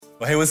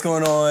Well, hey, what's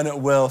going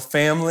on? Well,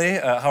 family,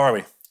 how are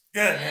we?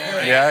 Good.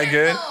 Yeah,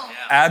 good.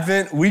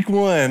 Advent week 1.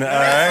 All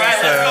right.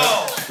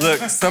 Let's So,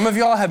 look, some of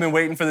y'all have been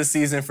waiting for the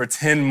season for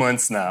 10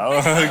 months now.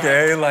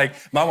 Okay, like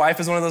my wife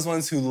is one of those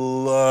ones who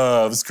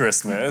loves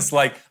Christmas.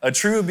 Like a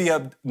tree would be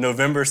up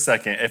November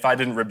 2nd if I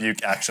didn't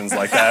rebuke actions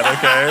like that.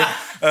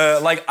 Okay,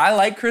 like I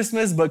like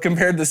Christmas, but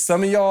compared to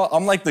some of y'all,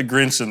 I'm like the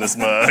Grinch in this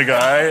mug. All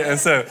right, and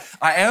so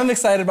I am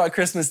excited about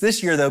Christmas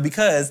this year though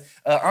because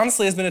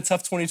honestly, it's been a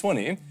tough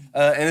 2020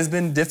 and it's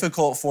been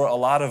difficult for a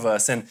lot of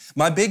us. And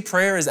my big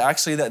prayer is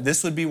actually that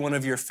this would be one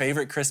of your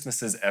favorite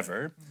Christmases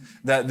ever,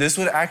 that this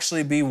would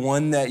actually be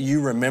one that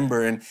you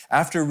remember. And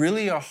after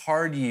really a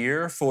hard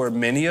year for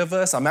many of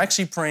us, I'm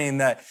actually praying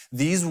that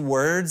these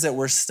words that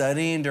we're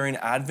studying during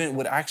Advent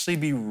would actually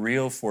be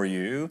real for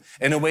you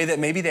in a way that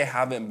maybe they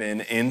haven't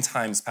been in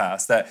times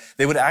past, that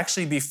they would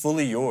actually be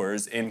fully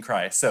yours in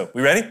Christ. So,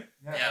 we ready?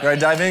 Yeah. All right,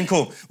 dive in.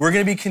 Cool. We're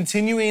going to be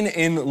continuing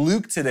in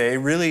Luke today,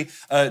 really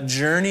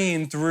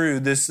journeying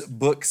through this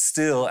book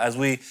still as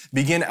we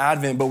begin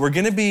Advent, but we're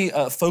going to be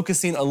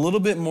focusing a little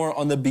bit more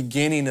on the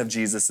beginning of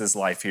Jesus's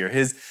life here,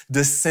 his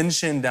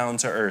descension down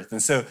to earth.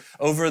 And so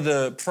over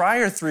the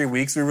prior 3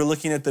 weeks, we were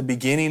looking at the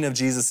beginning of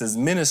Jesus's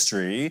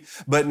ministry,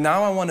 but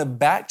now I want to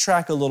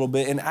backtrack a little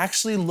bit and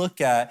actually look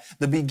at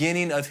the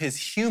beginning of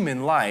his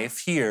human life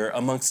here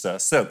amongst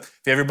us. So if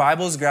you have your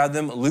Bibles, grab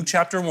them. Luke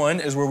chapter 1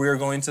 is where we are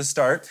going to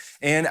start.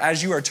 And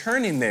as you are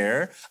turning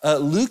there,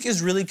 Luke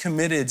is really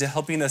committed to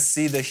helping us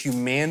see the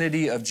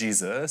humanity of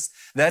Jesus.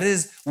 That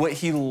is what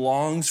he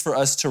longs for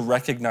us to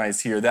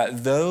recognize here,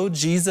 that though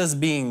Jesus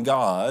being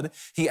God,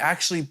 he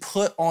actually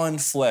put on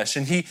flesh.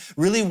 And he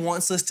really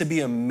wants us to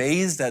be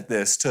amazed at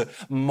this, to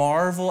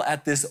marvel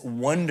at this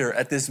wonder,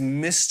 at this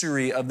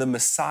mystery of the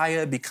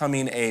Messiah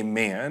becoming a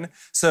man.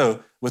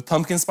 So, with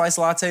pumpkin spice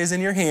lattes in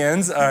your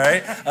hands, all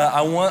right,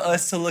 I want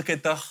us to look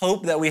at the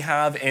hope that we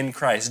have in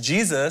Christ.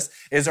 Jesus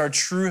is our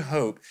true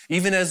hope.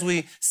 Even as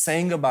we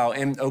sang about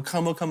in O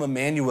Come, O Come,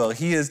 Emmanuel,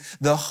 he is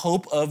the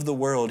hope of the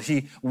world.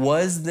 He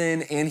was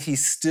then and he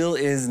still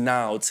is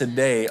now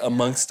today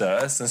amongst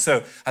us. And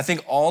so I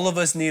think all of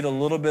us need a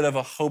little bit of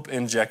a hope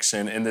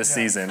injection in this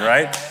season,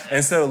 right?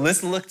 And so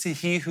let's look to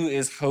he who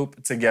is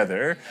hope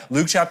together.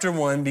 Luke chapter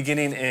 1,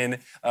 beginning in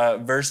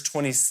verse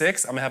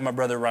 26. I'm going to have my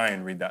brother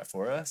Ryan read that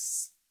for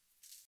us.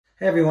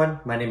 Hey everyone,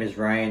 my name is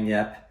Ryan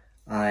Yep.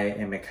 I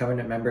am a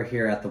covenant member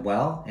here at The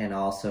Well and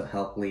also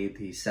help lead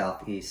the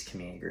Southeast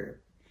Community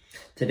Group.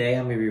 Today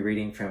I'm going to be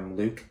reading from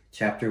Luke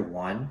chapter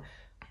 1,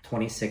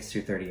 26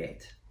 through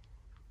 38.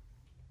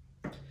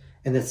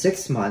 In the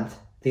 6th month,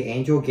 the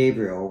angel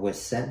Gabriel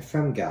was sent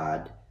from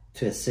God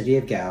to a city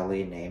of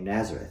Galilee named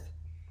Nazareth,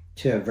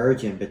 to a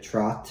virgin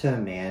betrothed to a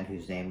man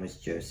whose name was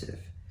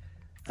Joseph,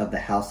 of the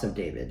house of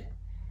David,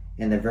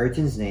 and the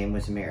virgin's name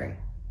was Mary.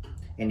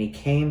 And he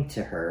came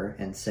to her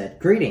and said,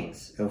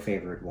 "Greetings, O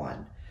favored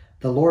one,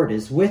 the Lord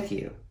is with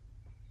you."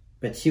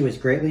 But she was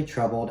greatly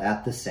troubled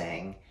at the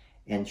saying,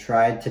 and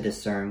tried to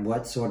discern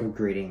what sort of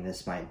greeting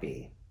this might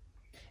be.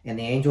 And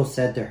the angel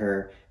said to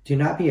her, "Do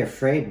not be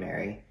afraid,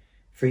 Mary,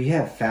 for you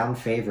have found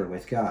favor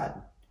with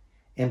God.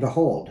 And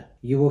behold,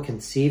 you will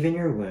conceive in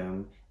your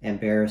womb and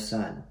bear a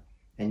son,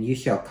 and you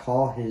shall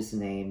call his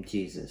name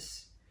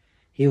Jesus.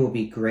 He will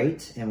be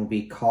great and will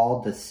be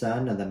called the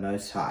Son of the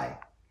Most High.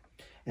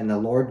 And the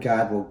Lord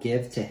God will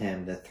give to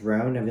him the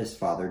throne of his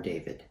father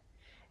David,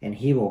 and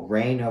he will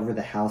reign over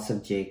the house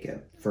of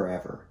Jacob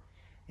forever,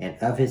 and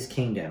of his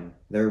kingdom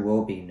there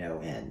will be no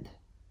end."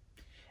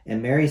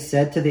 And Mary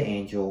said to the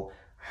angel,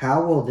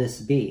 "How will this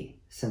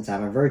be, since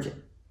I'm a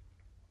virgin?"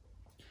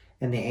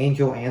 And the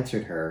angel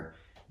answered her,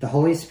 "The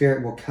Holy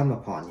Spirit will come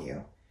upon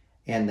you,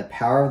 and the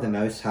power of the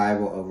Most High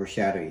will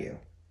overshadow you.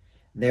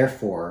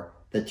 Therefore,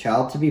 the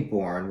child to be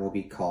born will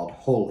be called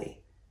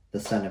Holy, the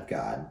Son of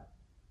God.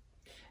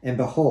 And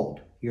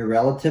behold, your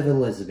relative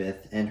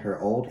Elizabeth in her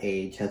old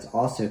age has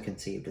also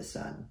conceived a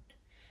son,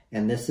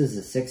 and this is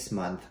the 6th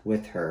month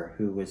with her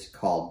who was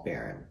called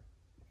barren.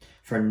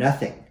 For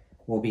nothing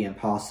will be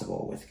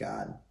impossible with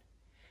God."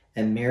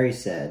 And Mary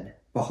said,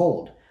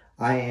 "Behold,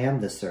 I am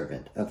the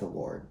servant of the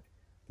Lord.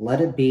 Let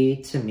it be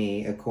to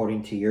me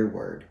according to your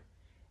word."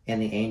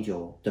 And the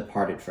angel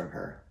departed from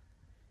her.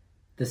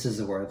 This is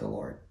the word of the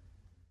Lord.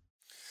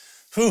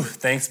 Whew,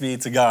 thanks be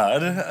to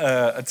God.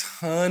 A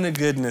ton of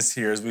goodness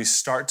here as we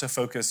start to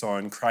focus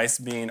on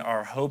Christ being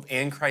our hope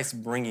and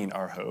Christ bringing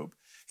our hope.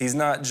 He's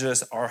not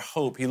just our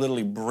hope, he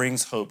literally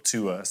brings hope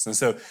to us. And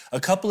so a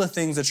couple of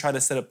things to try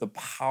to set up the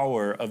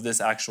power of this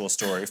actual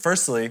story.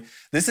 Firstly,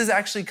 this is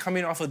actually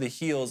coming off of the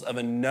heels of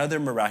another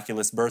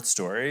miraculous birth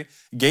story.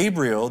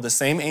 Gabriel, the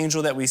same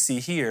angel that we see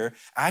here,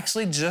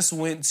 actually just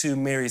went to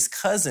Mary's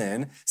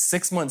cousin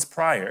 6 months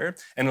prior,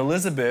 and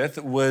Elizabeth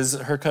was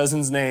her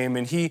cousin's name,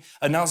 and he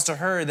announced to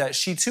her that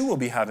she too will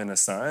be having a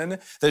son,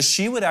 that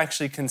she would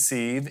actually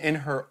conceive in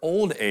her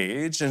old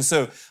age. And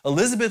so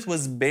Elizabeth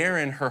was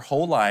barren her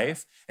whole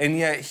life, And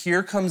yet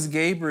here comes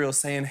Gabriel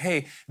saying,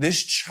 hey,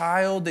 this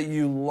child that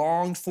you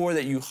longed for,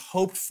 that you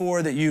hoped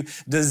for, that you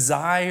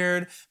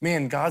desired,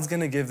 man, God's going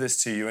to give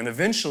this to you. And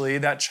eventually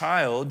that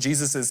child,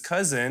 Jesus'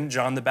 cousin,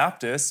 John the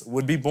Baptist,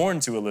 would be born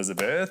to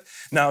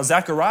Elizabeth. Now,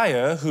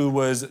 Zechariah, who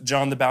was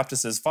John the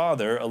Baptist's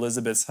father,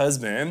 Elizabeth's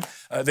husband,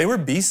 they were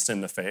beasts in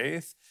the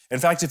faith. In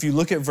fact, if you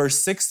look at verse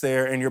 6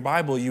 there in your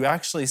Bible, you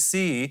actually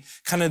see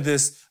kind of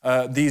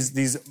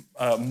these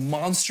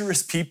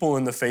monstrous people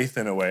in the faith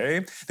in a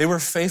way. They were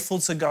faithful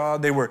to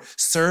God. They were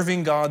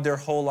serving God their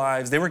whole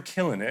lives. They were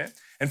killing it.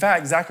 In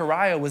fact,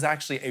 Zechariah was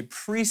actually a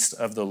priest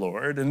of the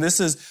Lord, and this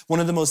is one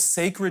of the most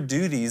sacred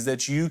duties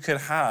that you could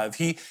have.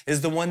 He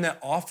is the one that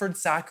offered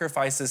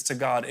sacrifices to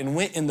God and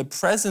went in the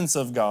presence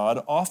of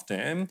God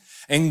often,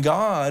 and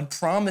God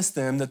promised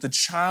them that the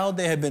child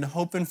they had been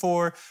hoping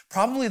for,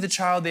 probably the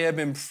child they had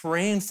been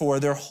praying for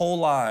their whole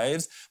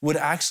lives, would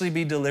actually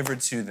be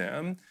delivered to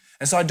them.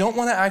 And so I don't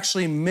want to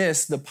actually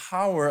miss the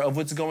power of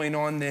what's going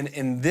on then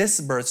in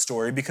this birth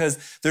story,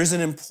 because there's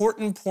an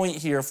important point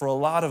here for a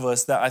lot of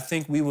us that I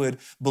think we would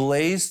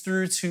blaze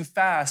through too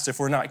fast if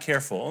we're not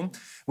careful.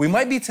 We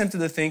might be tempted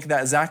to think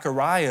that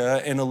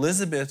Zechariah and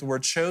Elizabeth were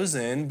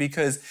chosen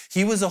because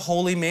he was a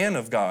holy man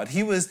of God.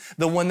 He was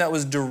the one that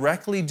was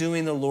directly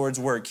doing the Lord's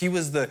work. He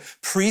was the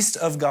priest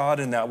of God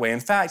in that way. In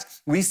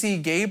fact, we see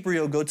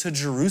Gabriel go to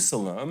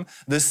Jerusalem,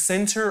 the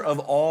center of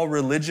all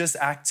religious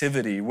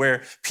activity,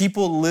 where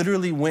people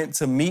literally went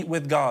to meet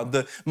with God,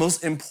 the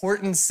most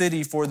important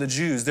city for the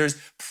Jews. There's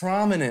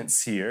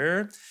prominence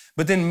here.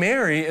 But then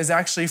Mary is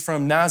actually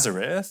from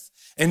Nazareth.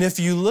 And if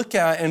you look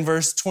at in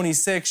verse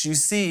 26, you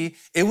see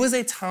it was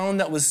a town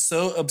that was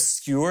so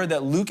obscure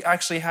that Luke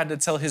actually had to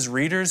tell his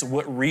readers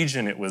what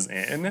region it was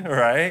in,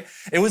 right?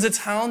 It was a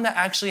town that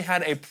actually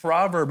had a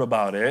proverb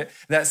about it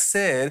that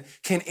said,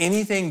 can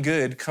anything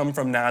good come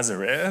from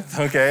Nazareth,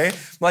 okay?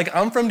 Like,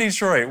 I'm from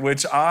Detroit,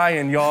 which I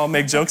and y'all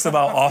make jokes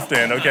about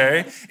often,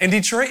 okay? And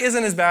Detroit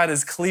isn't as bad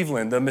as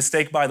Cleveland, the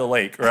mistake by the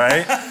lake,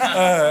 right?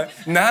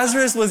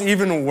 Nazareth was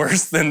even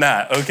worse than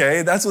that,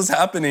 okay? That's what's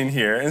happening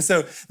here. And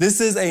so this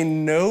is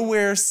a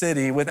nowhere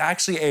city with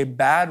actually a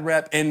bad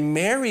rep, and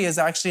Mary is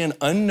actually an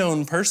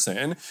unknown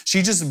person.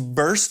 She just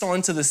burst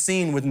onto the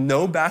scene with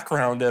no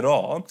background at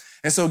all.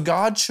 And so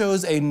God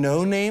chose a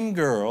no-name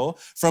girl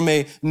from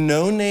a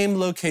no-name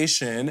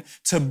location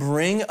to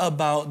bring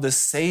about the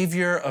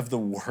Savior of the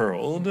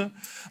world.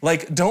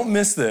 Like, don't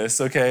miss this,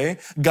 okay?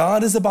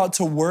 God is about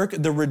to work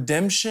the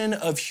redemption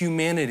of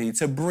humanity,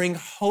 to bring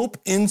hope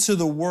into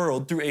the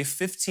world through a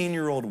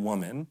 15-year-old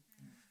woman,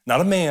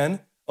 not a man,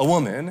 a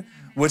woman,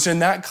 which in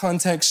that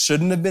context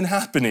shouldn't have been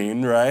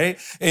happening, right?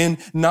 And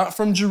not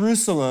from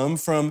Jerusalem,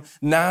 from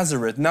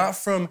Nazareth, not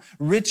from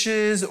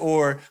riches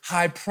or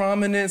high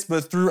prominence,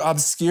 but through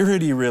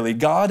obscurity, really.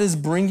 God is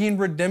bringing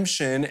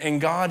redemption, and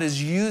God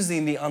is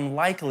using the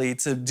unlikely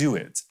to do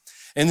it.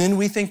 And then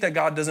we think that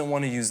God doesn't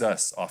want to use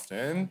us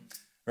often,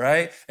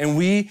 right? And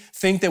we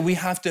think that we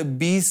have to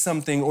be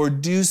something or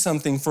do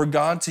something for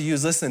God to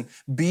use. Listen,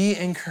 be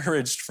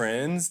encouraged,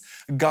 friends.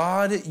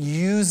 God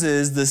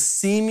uses the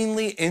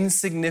seemingly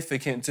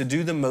insignificant to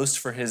do the most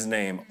for his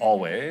name,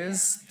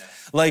 always.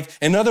 Like,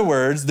 in other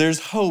words, there's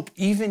hope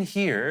even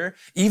here,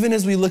 even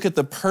as we look at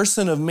the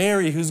person of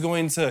Mary who's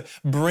going to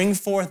bring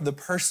forth the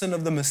person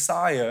of the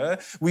Messiah.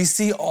 We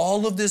see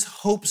all of this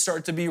hope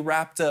start to be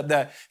wrapped up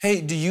that,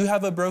 hey, do you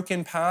have a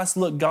broken past?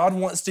 Look, God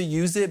wants to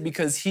use it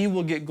because he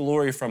will get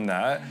glory from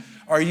that.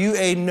 Are you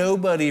a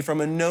nobody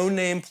from a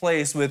no-name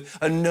place with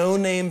a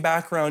no-name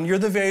background? You're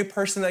the very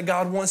person that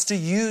God wants to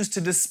use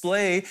to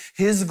display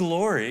his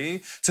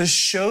glory, to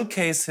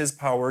showcase his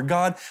power.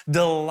 God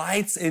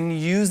delights in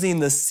using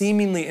the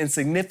seemingly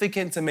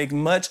insignificant to make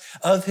much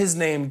of his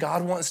name.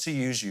 God wants to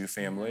use you,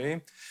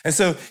 family. And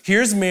so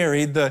here's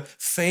Mary, the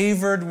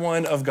favored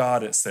one of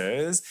God, it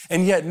says,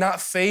 and yet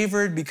not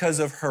favored because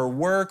of her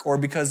work or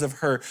because of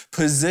her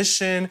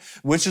position,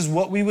 which is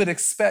what we would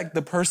expect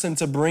the person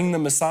to bring the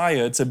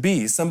Messiah to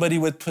be, somebody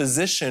with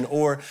position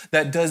or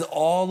that does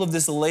all of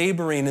this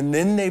laboring and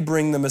then they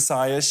bring the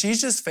Messiah. She's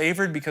just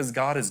favored because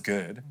God is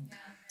good.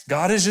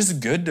 God is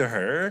just good to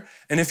her.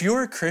 And if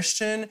you're a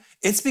Christian,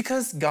 it's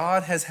because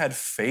God has had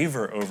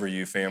favor over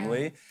you,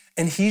 family.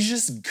 And he's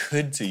just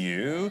good to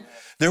you.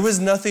 There was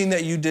nothing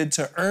that you did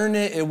to earn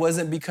it. It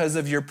wasn't because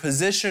of your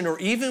position or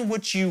even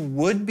what you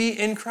would be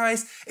in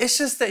Christ. It's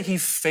just that he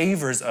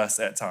favors us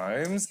at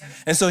times.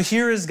 And so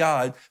here is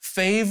God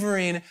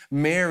favoring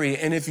Mary.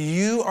 And if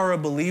you are a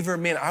believer,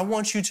 man, I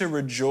want you to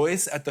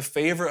rejoice at the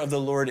favor of the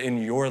Lord in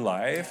your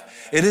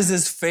life. It is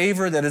his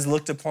favor that is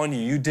looked upon you.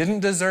 You didn't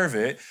deserve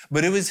it,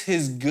 but it was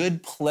his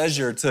good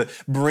pleasure to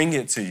bring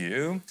it to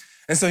you.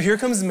 And so here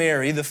comes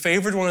Mary, the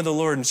favored one of the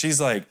Lord, and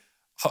she's like,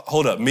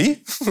 hold up,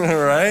 me?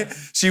 Right?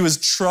 She was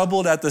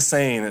troubled at the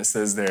saying, it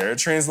says there.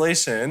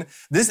 Translation,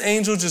 this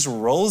angel just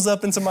rolls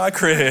up into my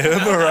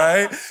crib,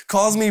 right?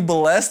 Calls me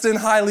blessed and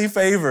highly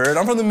favored.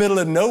 I'm from the middle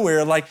of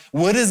nowhere. Like,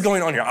 what is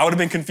going on here? I would have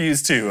been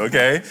confused too,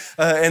 okay?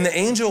 And the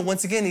angel,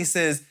 once again, he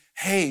says,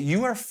 hey,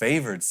 you are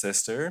favored,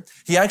 sister.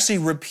 He actually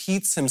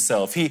repeats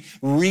himself. He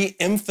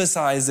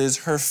re-emphasizes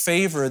her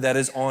favor that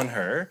is on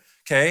her,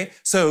 okay?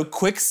 So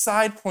quick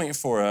side point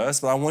for us,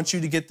 but I want you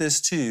to get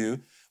this too.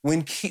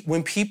 When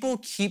people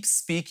keep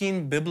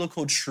speaking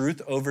biblical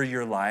truth over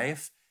your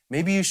life,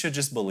 maybe you should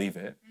just believe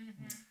it.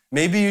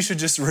 Maybe you should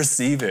just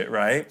receive it,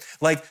 right?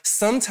 Like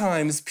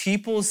sometimes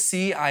people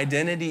see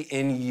identity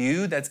in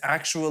you that's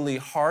actually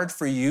hard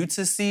for you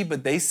to see,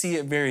 but they see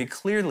it very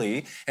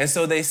clearly. And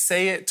so they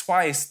say it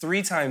twice,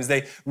 3 times.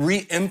 They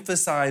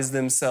re-emphasize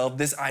themselves,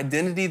 this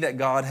identity that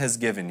God has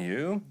given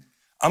you.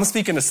 I'm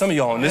speaking to some of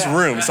y'all in this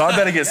room, so I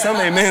better get some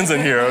amens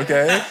in here,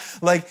 okay?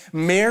 Like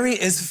Mary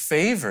is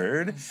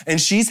favored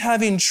and she's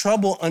having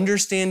trouble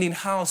understanding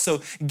how.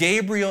 So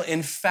Gabriel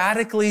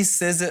emphatically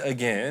says it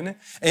again.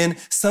 And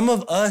some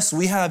of us,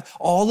 we have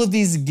all of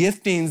these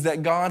giftings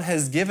that God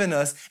has given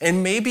us,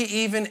 and maybe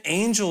even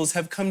angels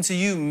have come to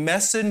you,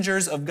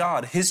 messengers of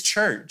God, his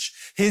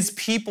church, his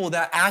people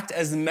that act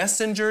as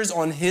messengers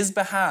on his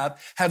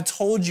behalf have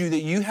told you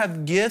that you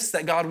have gifts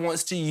that God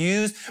wants to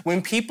use.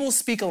 When people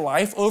speak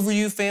life over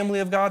you, family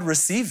of God,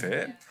 receive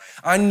it.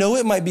 I know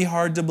it might be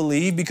hard to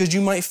believe because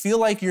you might feel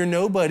like you're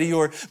nobody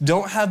or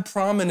don't have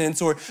prominence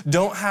or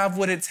don't have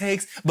what it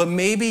takes, but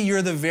maybe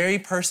you're the very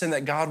person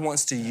that God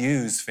wants to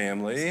use,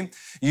 family.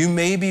 You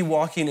may be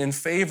walking in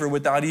favor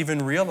without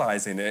even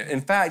realizing it.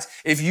 In fact,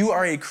 if you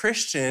are a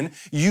Christian,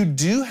 you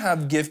do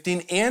have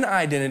gifting and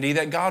identity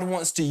that God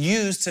wants to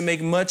use to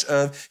make much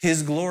of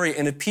his glory.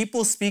 And if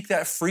people speak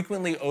that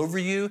frequently over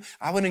you,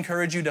 I would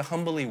encourage you to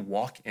humbly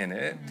walk in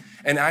it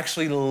and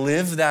actually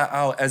live that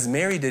out as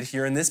Mary did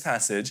here in this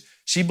passage.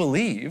 She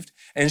believed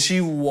and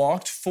she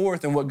walked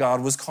forth in what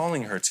God was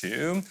calling her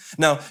to.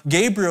 Now,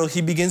 Gabriel,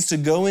 he begins to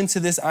go into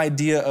this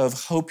idea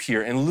of hope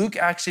here, and Luke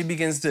actually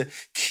begins to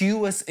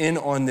cue us in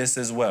on this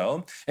as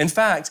well. In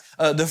fact,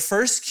 the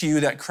first cue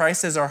that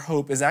Christ is our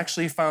hope is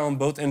actually found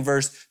both in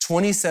verse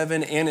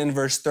 27 and in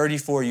verse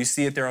 34. You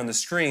see it there on the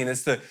screen.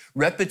 It's the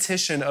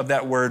repetition of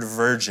that word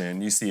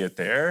virgin. You see it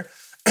there.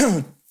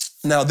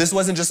 Now, this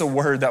wasn't just a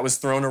word that was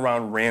thrown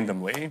around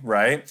randomly,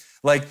 right?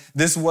 Like,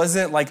 this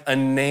wasn't like a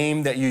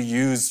name that you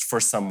used for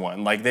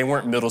someone. Like, they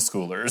weren't middle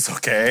schoolers,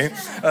 okay?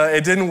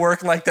 It didn't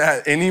work like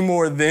that any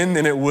more then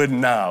than it would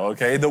now,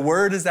 okay? The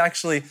word is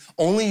actually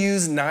only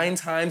used 9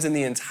 times in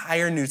the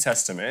entire New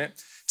Testament.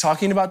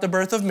 Talking about the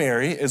birth of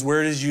Mary is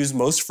where it is used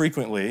most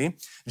frequently.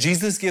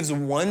 Jesus gives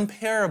one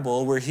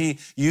parable where he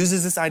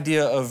uses this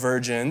idea of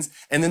virgins,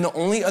 and then the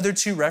only other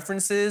 2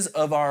 references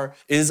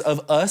is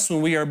of us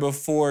when we are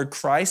before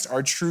Christ,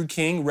 our true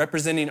King,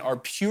 representing our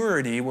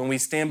purity when we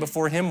stand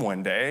before him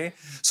one day.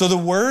 So the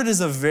word is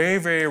a very,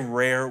 very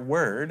rare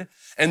word.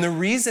 And the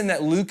reason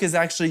that Luke is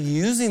actually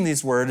using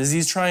this word is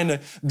he's trying to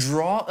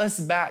draw us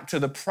back to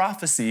the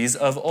prophecies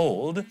of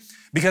old.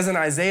 Because in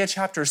Isaiah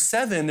chapter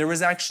 7, there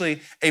was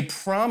actually a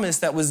promise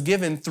that was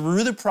given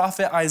through the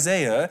prophet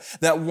Isaiah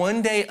that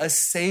one day a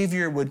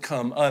Savior would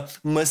come, a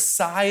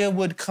Messiah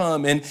would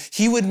come, and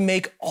he would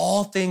make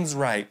all things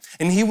right.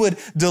 And he would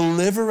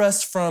deliver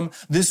us from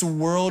this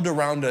world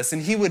around us,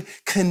 and he would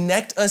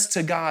connect us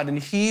to God, and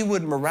he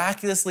would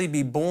miraculously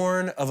be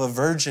born of a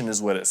virgin,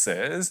 is what it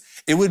says.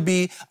 It would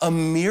be a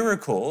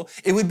miracle.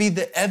 It would be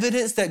the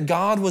evidence that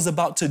God was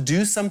about to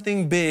do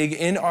something big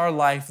in our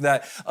life,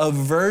 that a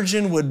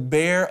virgin would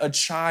bear a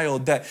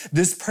child, that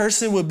this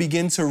person would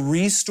begin to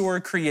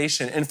restore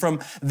creation. And from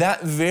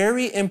that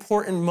very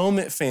important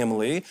moment,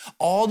 family,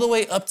 all the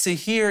way up to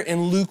here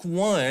in Luke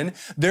 1,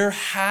 there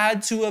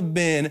had to have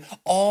been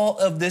all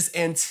of this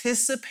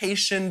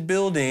anticipation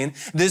building,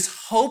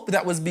 this hope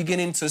that was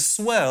beginning to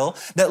swell,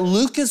 that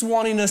Luke is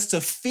wanting us to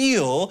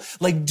feel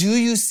like, do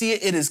you see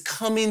it? It is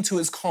coming to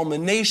its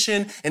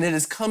culmination, and it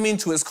is coming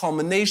to its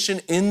culmination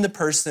in the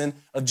person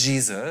of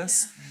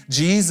Jesus.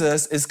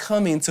 Jesus is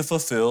coming to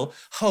fulfill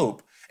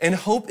hope. And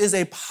hope is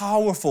a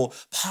powerful,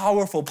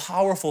 powerful,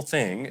 powerful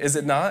thing, is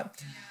it not?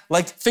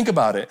 Like, think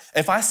about it.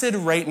 If I said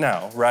right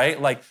now, right,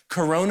 like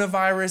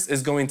coronavirus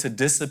is going to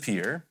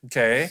disappear,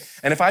 okay?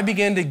 And if I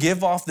began to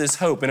give off this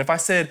hope, and if I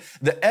said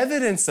the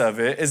evidence of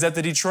it is that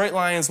the Detroit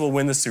Lions will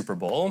win the Super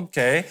Bowl,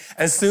 okay?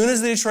 As soon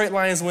as the Detroit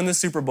Lions win the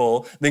Super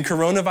Bowl, then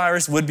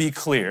coronavirus would be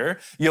clear.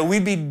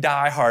 We'd be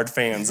diehard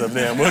fans of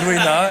them, would we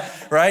not?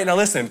 Right? Now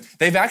listen,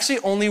 they've actually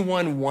only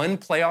won 1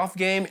 playoff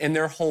game in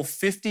their whole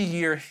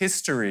 50-year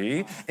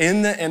history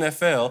in the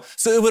NFL.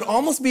 So it would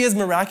almost be as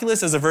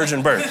miraculous as a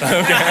virgin birth,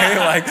 okay?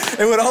 Like,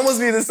 it would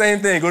almost be the same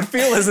thing. It would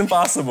feel as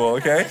impossible,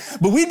 okay?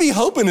 But we'd be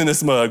hoping in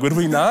this mug, would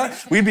we not?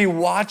 We'd be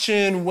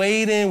watching,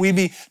 waiting. We'd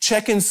be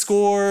checking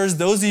scores.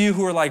 Those of you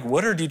who are like,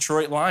 what are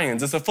Detroit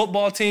Lions? It's a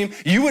football team.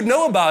 You would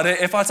know about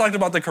it if I talked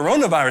about the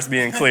coronavirus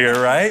being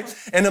clear, right?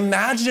 And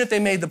imagine if they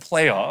made the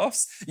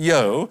playoffs.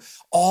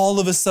 All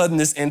of a sudden,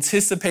 this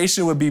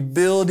anticipation would be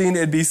building.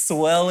 It'd be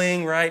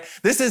swelling, right?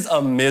 This is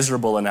a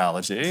miserable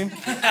analogy.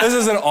 This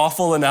is an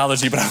awful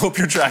analogy, but I hope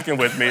you're tracking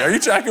with me. Are you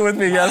tracking with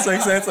me? Yes,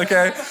 makes sense?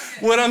 Okay.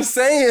 What I'm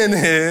saying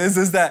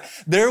is that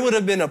there would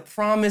have been a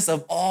promise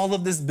of all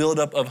of this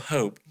buildup of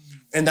hope.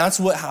 And that's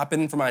what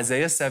happened from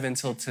Isaiah 7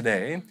 till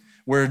today,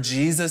 where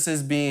Jesus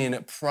is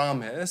being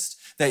promised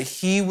that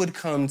he would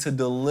come to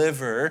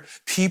deliver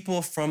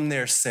people from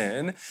their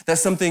sin, that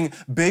something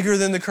bigger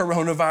than the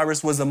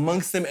coronavirus was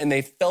amongst them, and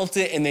they felt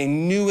it, and they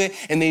knew it,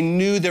 and they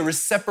knew there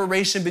was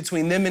separation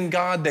between them and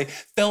God. They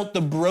felt the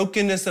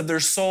brokenness of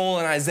their soul,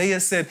 and Isaiah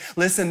said,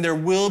 listen, there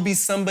will be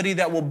somebody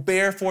that will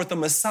bear forth a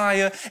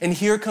Messiah, and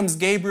here comes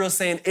Gabriel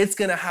saying, it's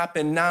gonna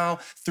happen now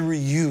through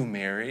you,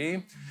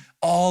 Mary.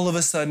 All of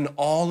a sudden,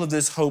 all of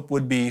this hope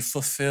would be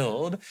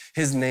fulfilled.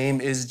 His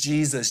name is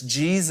Jesus.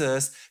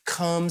 Jesus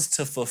comes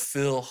to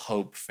fulfill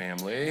hope,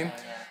 family.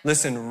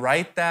 Listen,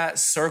 write that,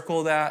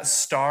 circle that,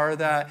 star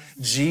that.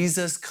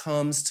 Jesus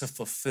comes to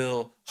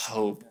fulfill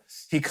hope.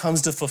 He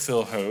comes to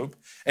fulfill hope.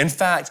 In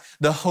fact,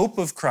 the hope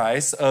of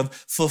Christ, of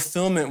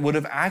fulfillment, would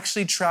have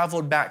actually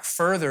traveled back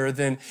further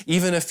than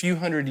even a few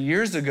hundred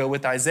years ago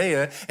with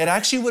Isaiah. It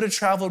actually would have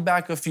traveled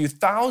back a few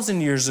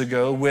thousand years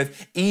ago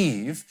with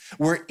Eve,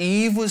 where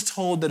Eve was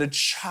told that a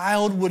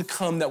child would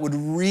come that would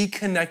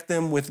reconnect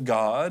them with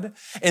God.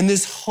 And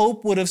this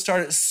hope would have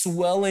started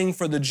swelling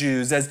for the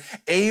Jews as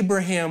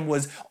Abraham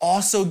was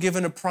also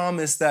given a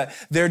promise that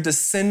their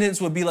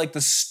descendants would be like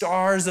the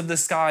stars of the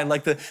sky,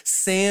 like the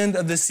sand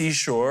of the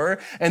seashore,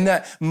 and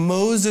that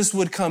Moses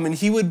would come and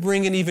he would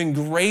bring an even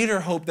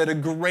greater hope that a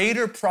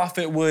greater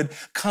prophet would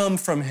come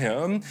from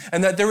him,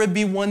 and that there would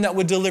be one that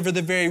would deliver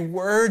the very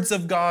words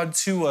of God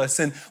to us,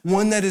 and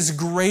one that is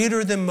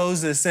greater than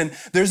Moses. And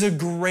there's a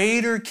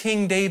greater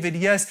King David.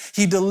 Yes,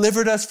 he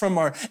delivered us from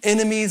our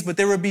enemies, but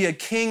there would be a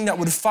king that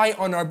would fight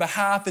on our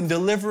behalf and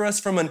deliver us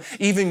from an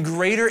even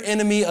greater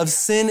enemy of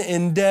sin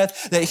and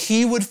death, that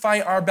he would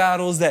fight our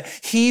battles, that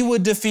he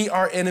would defeat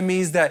our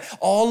enemies, that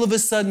all of a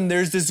sudden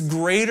there's this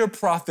greater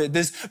prophet,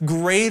 this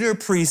greater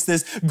priest,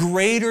 this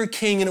greater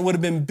king, and it would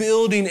have been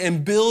building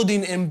and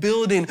building and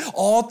building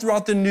all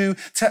throughout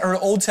the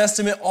Old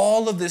Testament,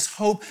 all of this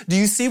hope. Do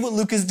you see what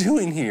Luke is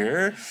doing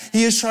here?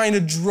 He is trying to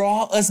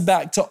draw us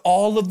back to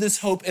all of this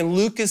hope, and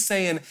Luke is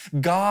saying,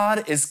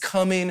 God is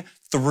coming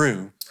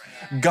through.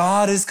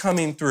 God is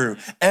coming through.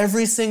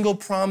 Every single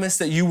promise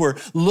that you were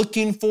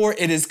looking for,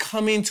 it is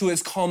coming to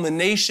its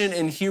culmination,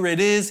 and here it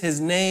is. His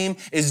name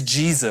is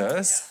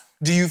Jesus.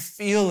 Do you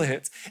feel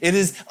it? It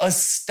is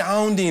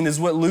astounding, is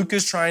what Luke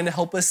is trying to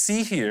help us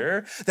see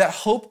here, that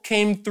hope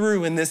came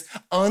through in this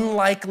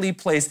unlikely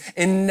place.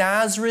 In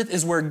Nazareth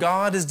is where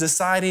God is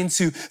deciding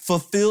to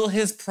fulfill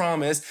his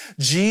promise.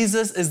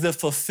 Jesus is the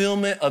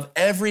fulfillment of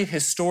every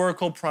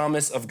historical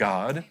promise of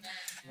God.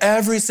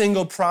 Every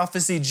single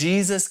prophecy,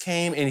 Jesus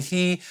came and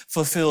he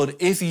fulfilled.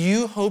 If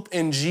you hope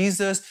in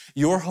Jesus,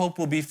 your hope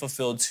will be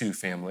fulfilled too,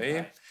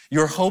 family.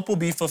 Your hope will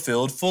be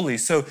fulfilled fully.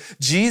 So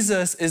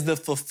Jesus is the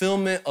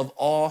fulfillment of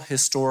all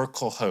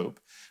historical hope.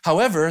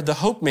 However, the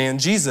hope man,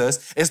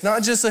 Jesus, is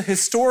not just a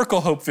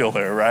historical hope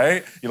filler,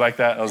 right? You like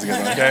that? That was a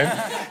good one,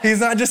 okay? He's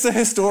not just a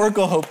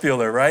historical hope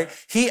filler, right?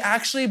 He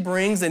actually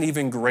brings an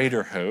even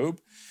greater hope.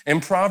 In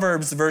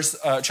Proverbs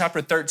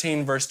chapter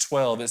 13, verse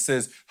 12, it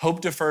says, hope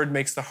deferred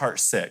makes the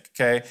heart sick,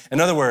 okay? In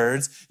other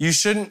words, you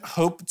shouldn't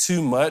hope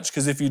too much,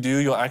 because if you do,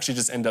 you'll actually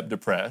just end up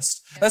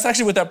depressed. That's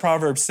actually what that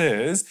proverb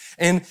says.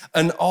 And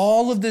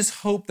all of this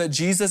hope that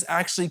Jesus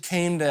actually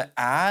came to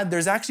add,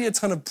 there's actually a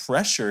ton of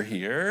pressure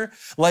here.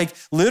 Like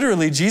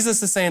literally,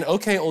 Jesus is saying,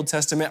 okay, Old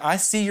Testament, I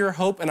see your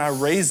hope and I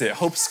raise it,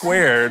 hope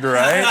squared,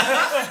 right?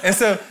 And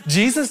so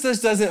Jesus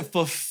just doesn't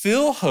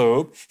fulfill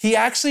hope. He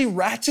actually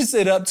ratchets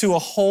it up to a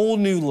whole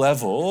new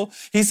level.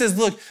 He says,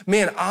 look,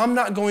 man, I'm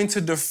not going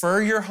to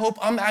defer your hope.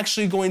 I'm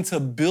actually going to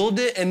build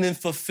it and then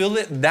fulfill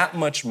it that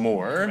much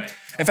more. Right.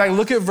 In fact,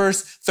 look at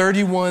verse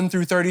 31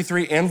 through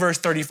 33 and verse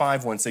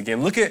 35 once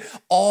again. Look at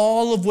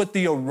all of what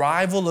the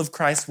arrival of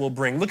Christ will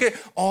bring. Look at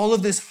all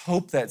of this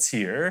hope that's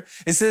here.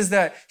 It says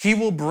that he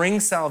will bring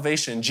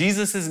salvation.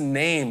 Jesus'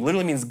 name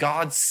literally means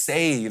God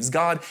saves.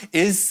 God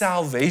is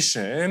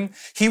salvation.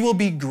 He will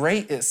be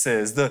great, it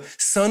says, the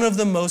Son of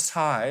the Most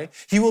High.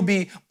 He will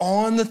be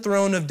on the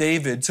throne of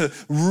David to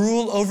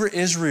rule over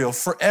Israel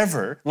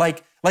forever,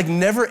 like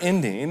never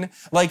ending,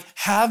 like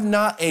have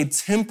not a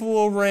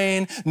temporal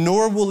reign,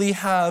 nor will he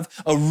have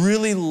a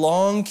really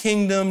long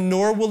kingdom,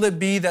 nor will it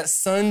be that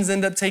sons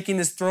end up taking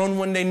his throne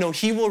one day. No,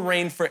 he will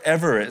reign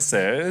forever, it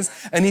says,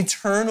 an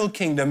eternal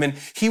kingdom. And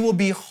he will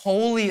be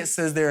holy, it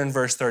says there in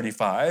verse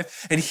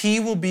 35, and he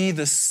will be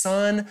the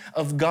Son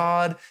of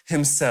God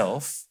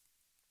himself.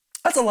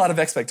 That's a lot of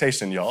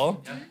expectation,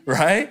 y'all,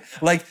 right?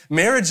 Like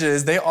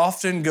marriages, they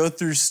often go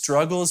through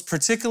struggles,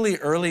 particularly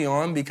early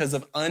on because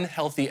of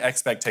unhealthy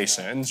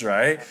expectations,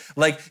 right?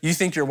 Like you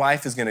think your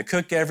wife is gonna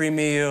cook every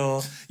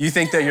meal. You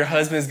think that your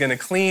husband's gonna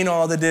clean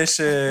all the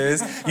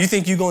dishes. You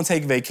think you're gonna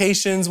take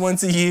vacations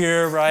once a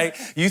year, right?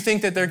 You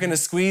think that they're gonna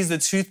squeeze the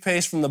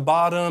toothpaste from the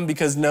bottom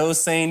because no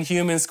sane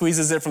human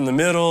squeezes it from the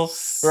middle,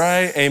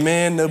 right?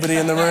 Amen, nobody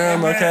in the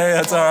room, okay,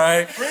 that's all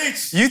right.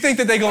 You think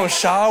that they're gonna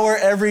shower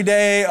every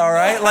day, all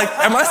right? Like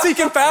am I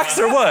seeking facts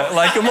or what?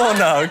 Like, come on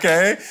now,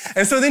 okay?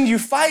 And so then you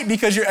fight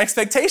because your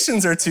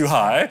expectations are too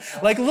high.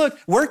 Like, look,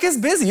 work is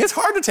busy. It's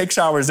hard to take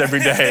showers every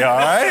day, all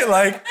right?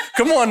 Like,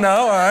 come on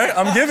now, all right?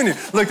 I'm giving you.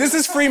 Look, this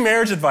is free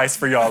marriage advice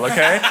for y'all,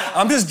 okay?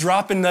 I'm just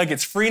dropping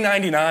nuggets, free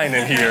 99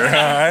 in here, all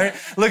right?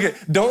 Look,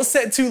 don't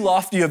set too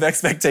lofty of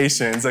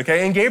expectations,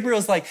 okay? And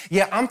Gabriel's like,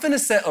 yeah, I'm finna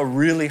set a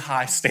really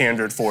high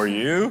standard for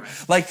you.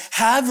 Like,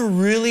 have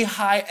really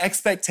high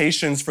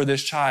expectations for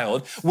this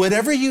child.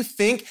 Whatever you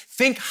think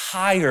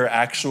higher,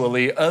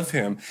 actually, of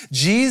him.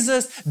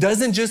 Jesus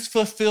doesn't just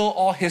fulfill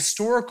all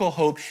historical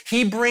hope.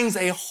 He brings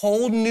a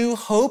whole new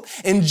hope,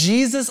 and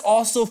Jesus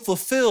also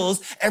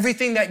fulfills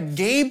everything that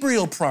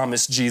Gabriel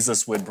promised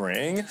Jesus would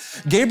bring.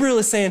 Gabriel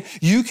is saying,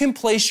 you can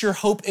place your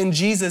hope in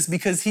Jesus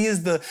because he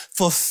is the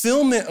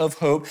fulfillment of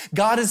hope.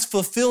 God is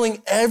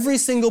fulfilling every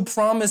single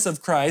promise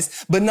of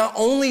Christ, but not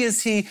only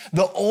is he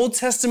the Old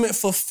Testament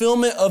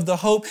fulfillment of the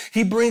hope,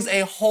 he brings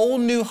a whole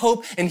new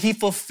hope, and he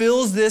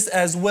fulfills this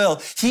as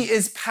well. He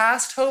is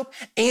past hope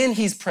and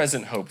he's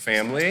present hope,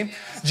 family.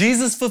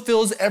 Jesus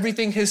fulfills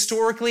everything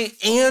historically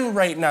and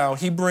right now.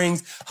 He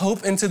brings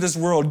hope into this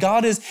world.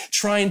 God is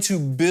trying to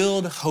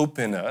build hope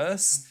in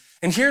us.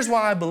 And here's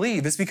why I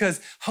believe. It's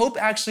because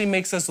hope actually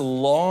makes us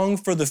long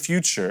for the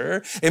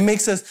future. It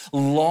makes us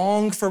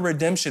long for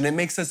redemption. It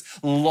makes us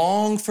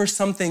long for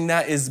something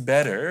that is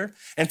better.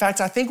 In fact,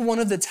 I think one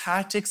of the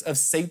tactics of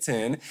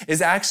Satan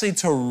is actually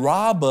to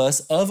rob us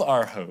of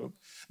our hope,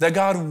 that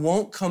God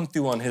won't come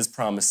through on his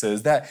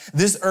promises, that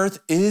this earth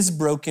is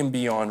broken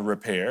beyond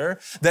repair,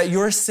 that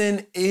your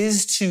sin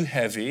is too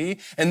heavy,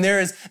 and there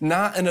is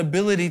not an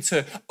ability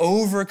to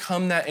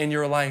overcome that in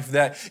your life,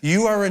 that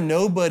you are a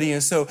nobody,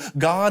 and so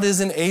God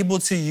isn't able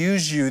to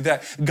use you,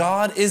 that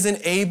God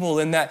isn't able,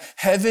 and that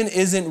heaven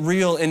isn't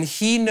real, and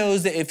he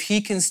knows that if he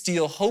can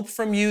steal hope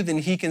from you, then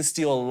he can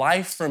steal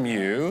life from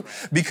you,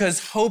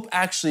 because hope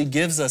actually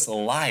gives us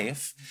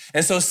life.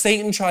 And so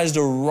Satan tries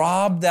to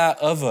rob that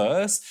of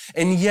us.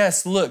 And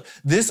yes, look,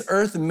 this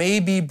earth may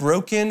be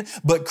broken,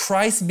 but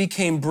Christ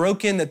became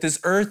broken that this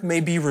earth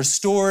may be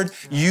restored.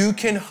 You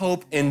can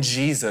hope in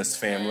Jesus,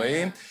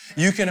 family.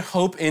 You can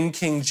hope in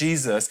King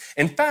Jesus.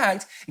 In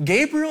fact,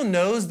 Gabriel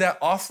knows that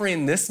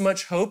offering this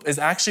much hope is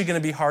actually going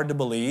to be hard to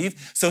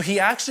believe. So he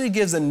actually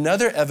gives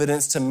another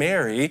evidence to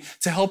Mary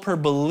to help her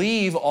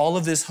believe all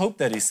of this hope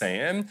that he's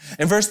saying.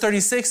 In verse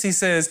 36, he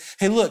says,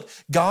 hey, look,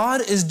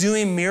 God is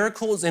doing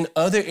miracles in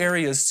other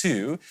areas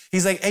too.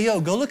 He's like, hey,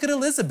 yo, go look at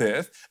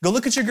Elizabeth. Go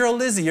look at your girl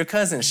Lizzie, your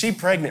cousin. She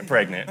pregnant,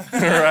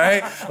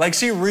 right? Like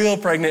she real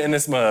pregnant in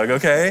this mug,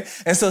 okay?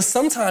 And so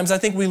sometimes I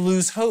think we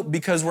lose hope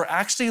because we're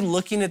actually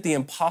looking at the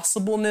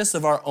impossibleness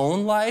of our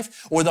own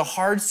life or the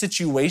hard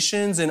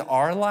situations in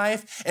our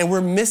life, and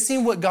we're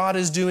missing what God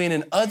is doing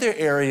in other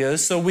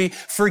areas, so we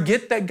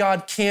forget that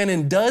God can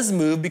and does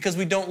move because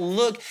we don't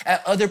look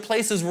at other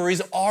places where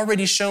he's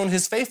already shown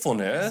his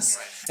faithfulness.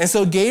 And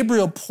so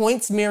Gabriel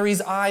points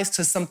Mary's eyes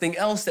to something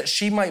else that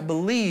she might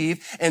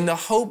believe in the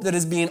hope that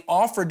is being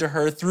offered to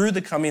her through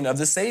the coming of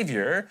the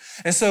Savior.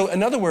 And so,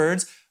 in other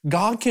words,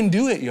 God can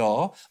do it,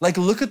 y'all. Like,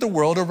 look at the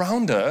world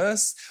around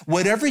us.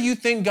 Whatever you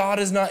think God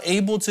is not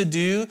able to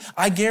do,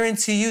 I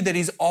guarantee you that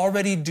he's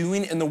already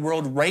doing in the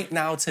world right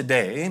now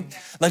today.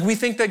 Like, we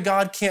think that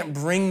God can't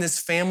bring this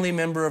family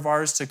member of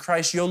ours to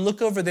Christ. Yo,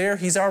 look over there.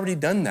 He's already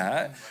done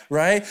that,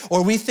 right?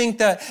 Or we think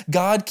that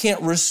God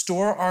can't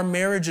restore our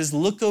marriages.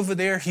 Look over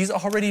there. He's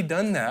already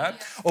done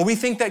that. Or we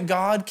think that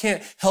God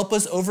can't help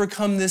us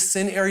overcome this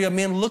sin area.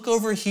 Man, look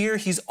over here.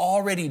 He's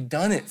already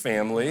done it,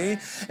 family.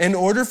 In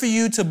order for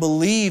you to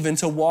believe and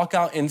to walk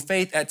out in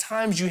faith, at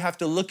times you have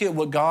to look at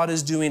what God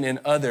is doing in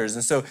others.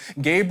 And so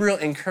Gabriel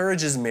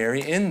encourages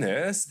Mary in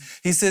this.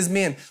 He says,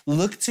 man,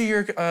 look to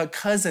your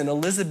cousin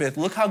Elizabeth.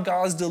 Look how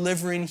God's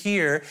delivering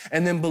here,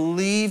 and then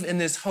believe in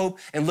this hope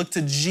and look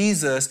to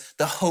Jesus,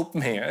 the hope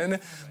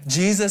man.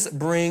 Jesus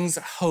brings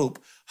hope.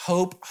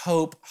 Hope,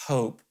 hope,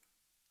 hope.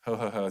 Ho,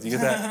 ho, ho. Do you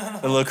get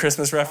that? The little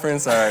Christmas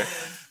reference? All right.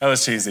 That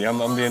was cheesy. I'm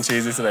being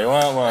cheesy today.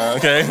 Wah, wah.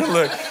 Okay,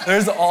 look,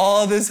 there's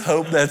all this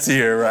hope that's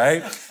here,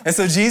 right? And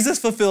so Jesus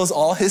fulfills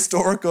all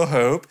historical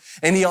hope,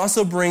 and he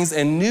also brings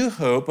a new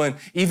hope, an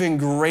even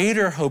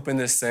greater hope in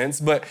this sense.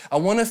 But I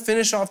want to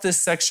finish off this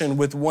section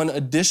with one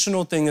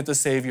additional thing that the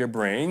Savior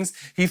brings.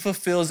 He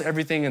fulfills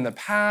everything in the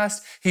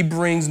past. He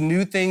brings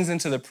new things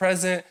into the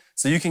present.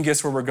 So you can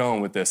guess where we're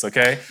going with this,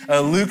 okay?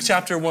 Luke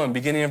chapter 1,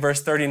 beginning in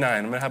verse 39.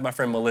 I'm going to have my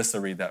friend Melissa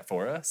read that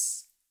for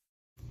us.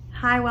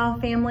 Hi, Well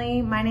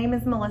family. My name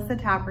is Melissa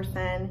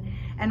Tapperson,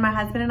 and my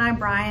husband and I,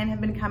 Brian, have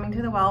been coming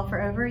to the Well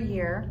for over a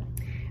year.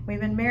 We've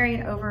been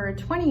married over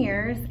 20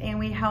 years, and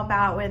we help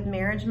out with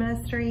marriage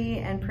ministry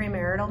and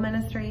premarital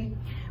ministry.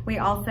 We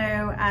also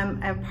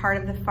are part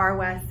of the Far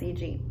West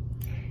CG.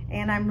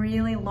 And I'm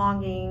really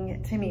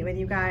longing to meet with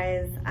you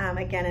guys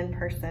again in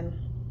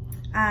person.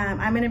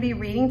 I'm going to be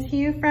reading to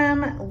you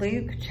from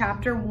Luke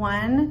chapter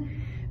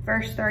 1,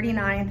 verse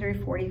 39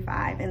 through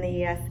 45 in the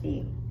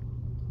ESV.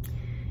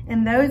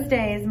 In those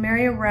days,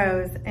 Mary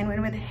arose and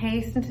went with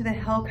haste into the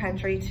hill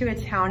country to a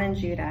town in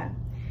Judah.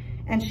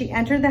 And she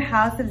entered the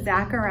house of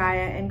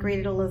Zechariah and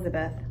greeted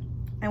Elizabeth.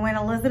 And when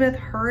Elizabeth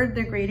heard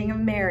the greeting of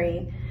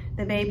Mary,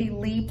 the baby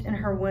leaped in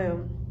her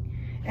womb.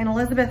 And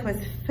Elizabeth was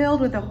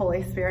filled with the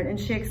Holy Spirit, and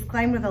she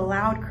exclaimed with a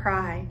loud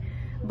cry,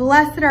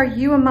 "Blessed are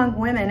you among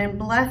women, and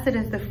blessed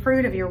is the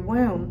fruit of your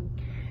womb.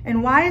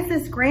 And why is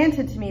this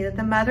granted to me, that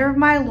the mother of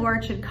my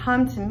Lord should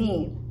come to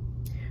me?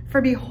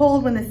 For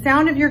behold, when the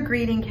sound of your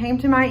greeting came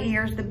to my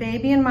ears, the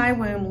baby in my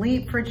womb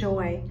leaped for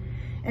joy.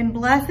 And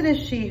blessed is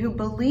she who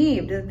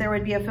believed that there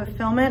would be a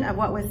fulfillment of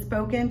what was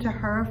spoken to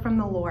her from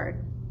the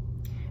Lord."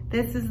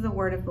 This is the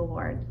word of the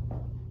Lord.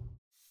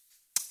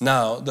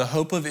 Now, the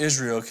hope of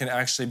Israel can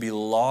actually be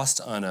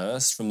lost on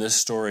us from this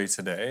story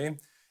today.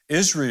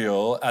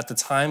 Israel, at the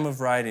time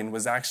of writing,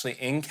 was actually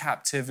in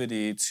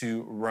captivity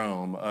to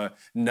Rome,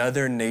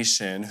 another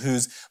nation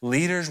whose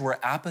leaders were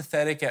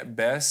apathetic at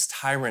best,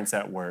 tyrants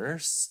at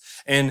worst.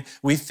 And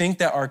we think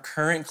that our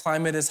current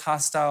climate is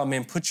hostile.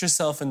 Man, put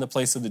yourself in the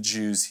place of the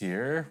Jews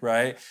here,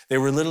 right? They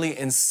were literally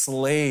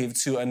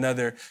enslaved to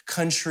another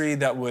country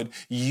that would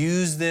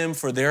use them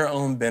for their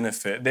own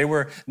benefit. They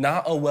were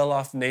not a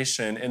well-off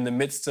nation in the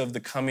midst of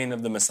the coming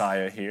of the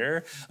Messiah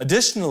here.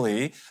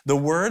 Additionally, the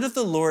word of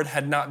the Lord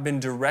had not been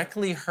directly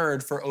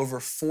heard for over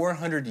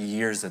 400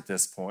 years at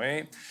this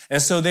point.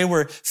 And so they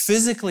were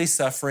physically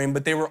suffering,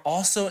 but they were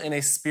also in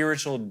a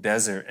spiritual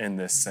desert in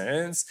this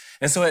sense.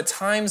 And so at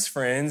times,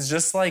 friends,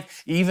 just like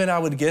even I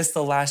would guess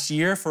the last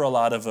year for a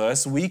lot of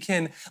us, we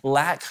can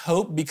lack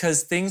hope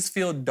because things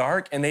feel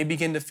dark and they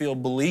begin to feel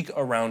bleak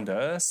around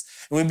us.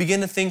 And we begin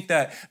to think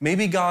that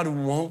maybe God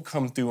won't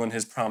come through on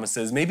his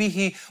promises. Maybe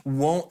he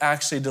won't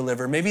actually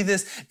deliver. Maybe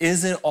this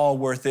isn't all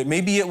worth it.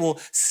 Maybe it will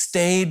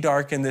stay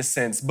dark in this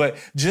sense. But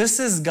just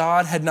as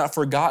God had not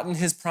forgotten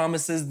his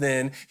promises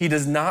then, he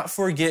does not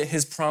forget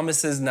his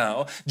promises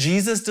now.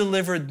 Jesus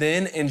delivered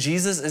then, and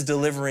Jesus is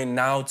delivering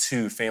now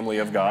too, family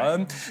of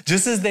God.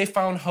 Just as they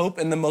found hope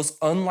in the most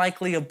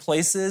unlikely of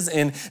places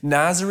in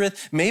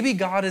Nazareth, maybe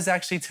God is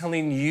actually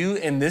telling you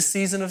in this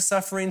season of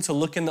suffering to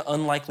look in the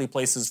unlikely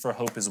places for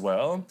hope as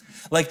well.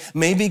 Like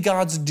maybe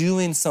God's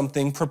doing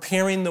something,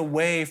 preparing the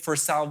way for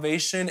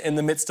salvation in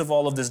the midst of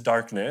all of this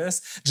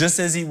darkness, just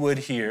as he would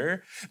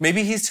here.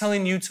 Maybe he's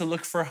telling you to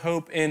look for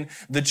hope in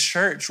the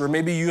church, where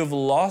maybe you have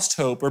lost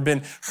hope or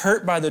been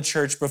hurt by the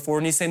church before,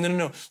 and he's saying,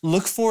 no,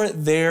 look for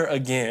it there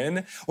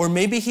again. Or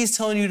maybe he's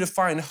telling you to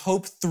find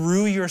hope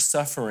through your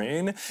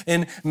suffering,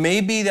 and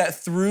maybe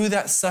that through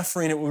that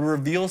suffering, it will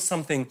reveal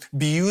something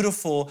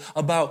beautiful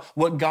about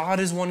what God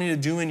is wanting to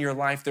do in your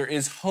life. There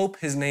is hope.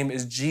 His name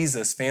is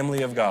Jesus,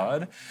 family of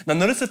God. Now,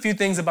 notice a few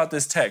things about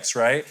this text,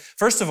 right?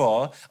 First of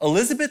all,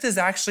 Elizabeth is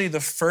actually the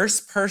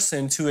first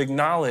person to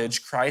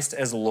acknowledge Christ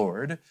as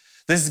Lord.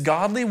 This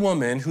godly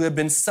woman who had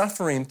been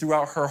suffering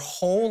throughout her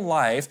whole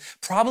life,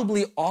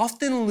 probably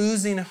often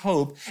losing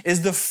hope,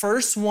 is the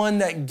first one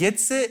that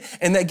gets it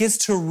and that gets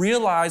to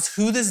realize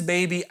who this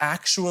baby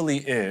actually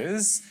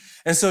is.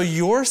 And so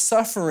your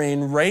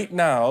suffering right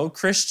now,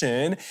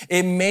 Christian,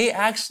 it may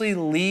actually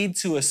lead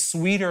to a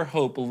sweeter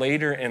hope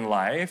later in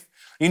life.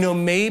 You know,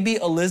 maybe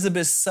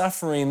Elizabeth's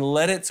suffering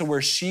led it to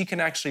where she can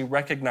actually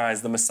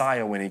recognize the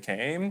Messiah when he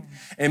came.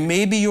 And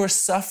maybe your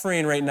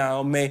suffering right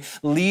now may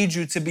lead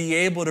you to be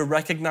able to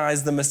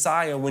recognize the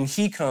Messiah when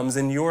he comes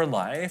in your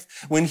life,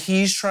 when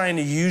he's trying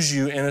to use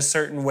you in a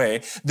certain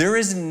way. There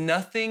is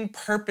nothing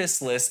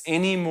purposeless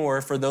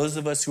anymore for those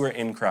of us who are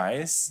in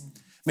Christ.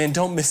 Man,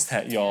 don't miss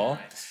that, y'all.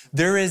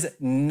 There is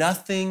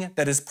nothing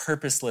that is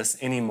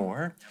purposeless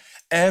anymore.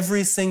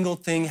 Every single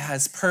thing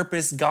has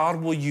purpose.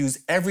 God will use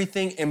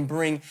everything and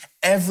bring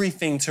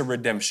everything to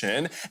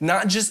redemption,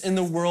 not just in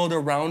the world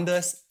around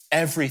us,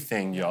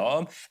 everything,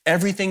 y'all.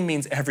 Everything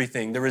means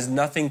everything. There is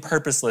nothing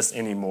purposeless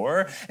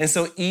anymore. And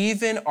so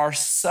even our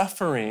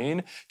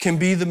suffering can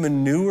be the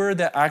manure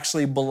that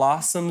actually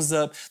blossoms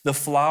up the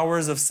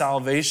flowers of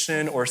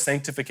salvation or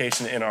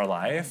sanctification in our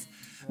life.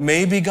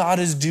 Maybe God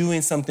is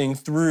doing something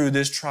through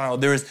this trial.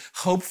 There is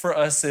hope for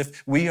us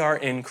if we are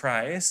in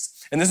Christ.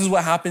 And this is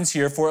what happens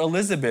here for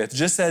Elizabeth.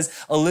 Just as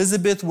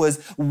Elizabeth was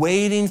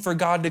waiting for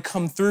God to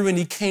come through, and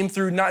he came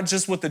through not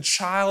just with the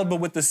child, but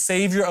with the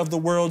Savior of the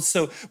world,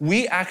 so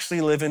we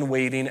actually live in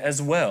waiting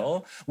as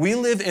well. We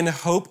live in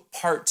hope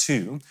part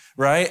 2,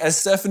 right? As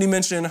Stephanie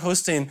mentioned in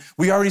hosting,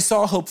 we already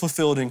saw hope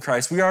fulfilled in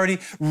Christ. We already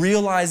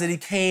realized that he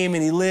came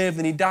and he lived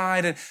and he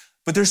died,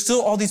 but there's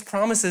still all these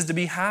promises to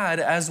be had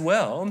as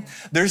well.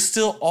 There's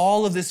still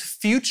all of this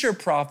future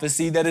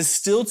prophecy that is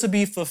still to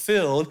be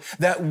fulfilled,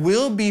 that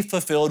will be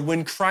fulfilled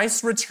when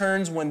Christ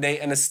returns one day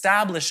and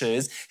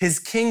establishes his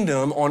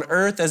kingdom on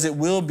earth as it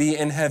will be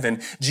in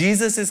heaven.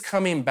 Jesus is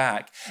coming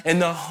back,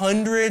 and the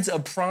hundreds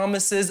of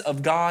promises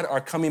of God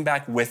are coming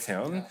back with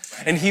him,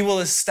 and he will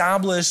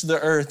establish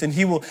the earth, and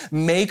he will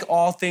make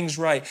all things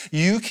right.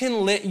 You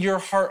can let your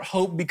heart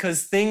hope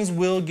because things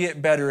will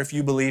get better if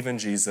you believe in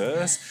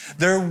Jesus.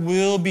 There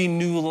will be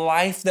new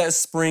life that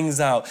springs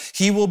out.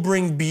 He will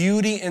bring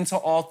beauty into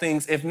all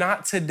things. If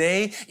not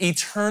today,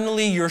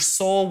 eternally your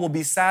soul will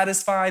be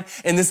satisfied,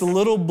 and this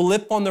little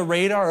blip on the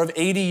radar of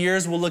 80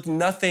 years will look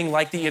nothing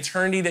like the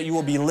eternity that you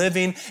will be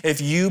living if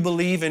you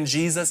believe in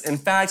Jesus. In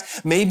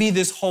fact, maybe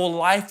this whole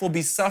life will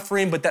be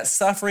suffering, but that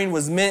suffering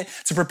was meant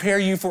to prepare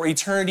you for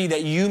eternity,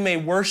 that you may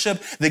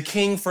worship the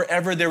King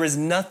forever. There is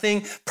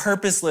nothing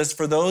purposeless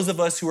for those of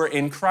us who are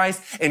in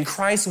Christ, and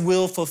Christ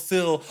will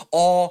fulfill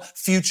all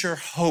future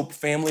hope,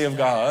 family of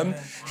God.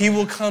 He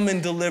will come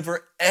and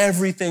deliver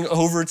everything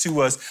over to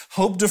us.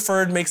 Hope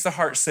deferred makes the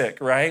heart sick,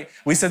 right?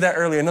 We said that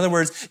earlier. In other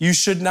words, you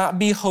should not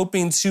be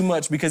hoping too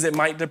much because it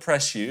might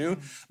depress you,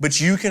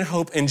 but you can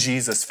hope in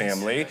Jesus,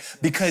 family,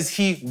 because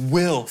he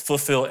will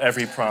fulfill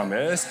every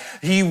promise.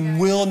 He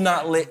will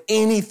not let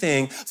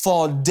anything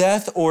fall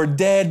death or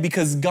dead,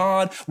 because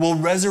God will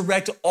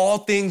resurrect all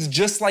things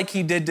just like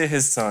he did to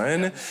his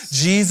son.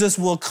 Jesus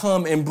will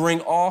come and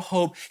bring all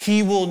hope.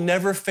 He will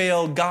never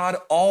fail. God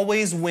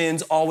always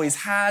wins, always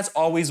has,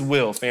 always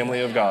will, family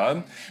of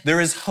God.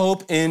 There is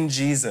hope in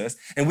Jesus.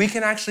 And we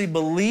can actually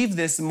believe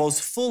this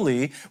most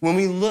fully when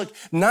we look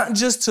not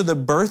just to the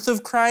birth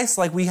of Christ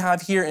like we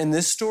have here in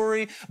this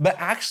story, but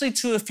actually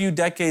to a few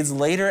decades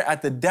later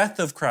at the death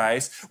of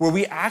Christ, where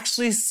we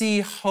actually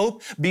see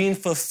hope being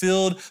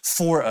fulfilled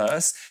for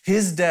us.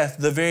 His death,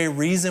 the very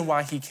reason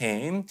why he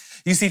came.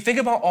 You see, think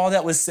about all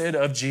that was said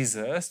of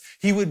Jesus.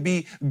 He would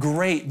be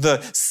great,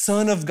 the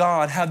Son of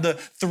God, have the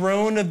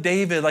throne of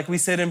David, like we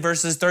said in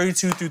verses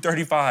 32 through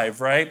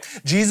 35, right?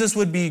 Jesus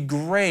would be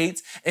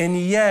great, and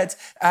yet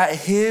at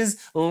his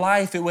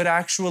life, it would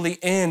actually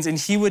end, and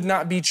he would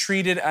not be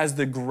treated as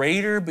the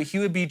greater, but he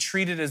would be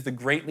treated as the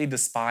greatly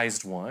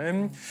despised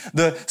one.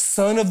 The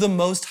Son of the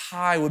Most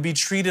High would be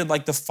treated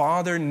like the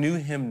Father knew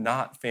him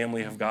not,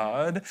 family of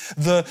God.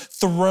 The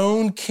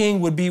throne king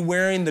would be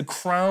wearing the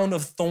crown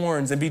of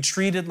thorns and be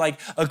treated like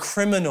a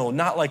criminal,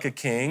 not like a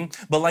king,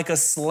 but like a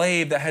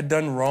slave that had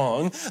done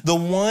wrong. The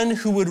one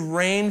who would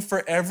reign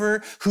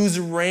forever, whose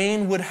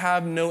reign would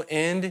have no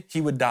end,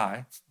 he would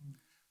die.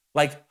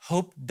 Like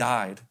hope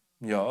died,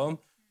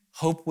 y'all.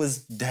 Hope was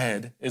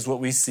dead is what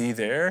we see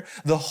there.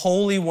 The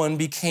Holy One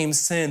became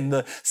sin.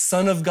 The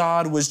Son of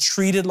God was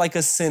treated like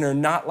a sinner,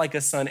 not like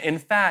a son. In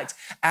fact,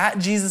 at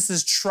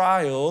Jesus'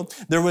 trial,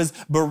 there was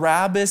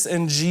Barabbas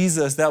and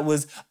Jesus that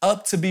was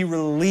up to be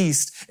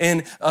released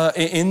in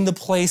the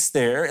place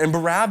there. And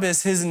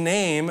Barabbas, his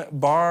name,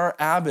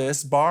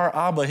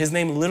 Bar-Abba, his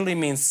name literally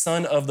means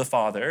son of the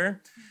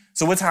Father.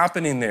 So what's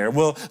happening there?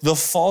 Well, the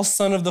false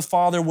son of the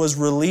Father was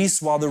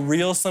released while the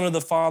real son of the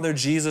Father,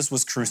 Jesus,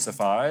 was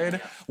crucified.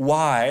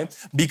 Why?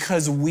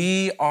 Because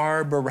we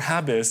are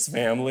Barabbas,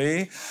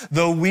 family.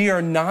 Though we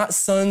are not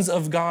sons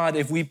of God,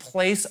 if we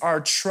place our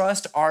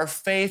trust, our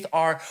faith,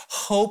 our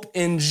hope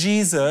in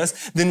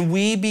Jesus, then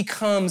we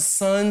become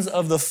sons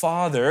of the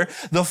Father.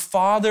 The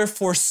Father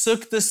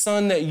forsook the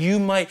Son that you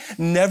might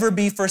never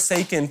be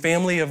forsaken,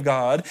 family of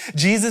God.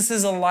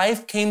 Jesus'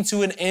 life came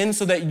to an end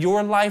so that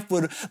your life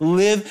would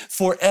live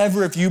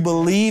forever if you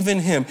believe in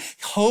him.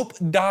 Hope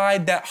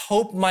died that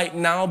hope might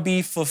now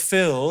be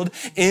fulfilled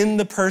in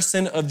the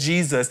person of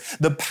Jesus.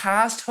 The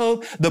past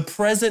hope, the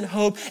present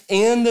hope,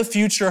 and the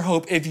future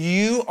hope. If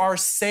you are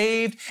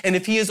saved and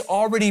if he has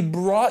already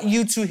brought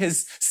you to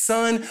his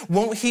Son,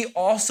 won't he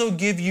also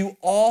give you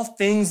all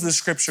things, the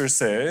scripture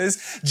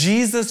says?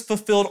 Jesus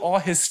fulfilled all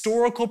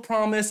historical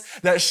promise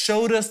that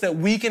showed us that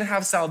we can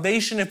have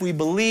salvation if we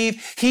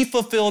believe. He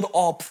fulfilled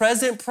all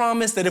present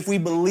promise that if we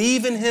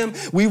believe in him,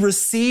 we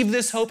receive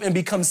this hope and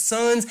become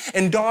sons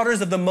and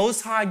daughters of the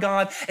Most High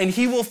God, and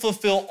he will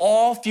fulfill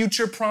all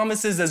future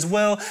promises as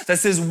well that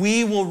says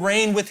we will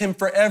reign with him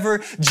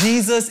forever.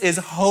 Jesus is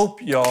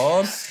hope,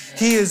 y'all.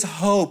 He is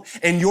hope,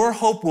 and your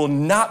hope will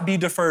not be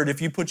deferred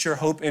if you put your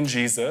hope in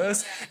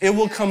Jesus. It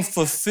will come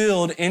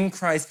fulfilled in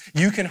Christ.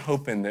 You can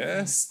hope in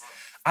this.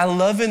 I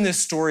love in this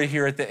story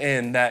here at the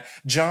end that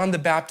John the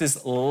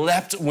Baptist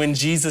leapt when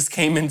Jesus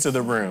came into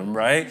the room,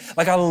 right?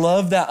 Like, I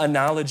love that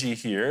analogy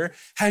here.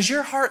 Has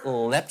your heart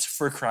leapt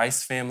for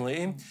Christ,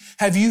 family?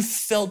 Have you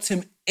felt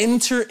him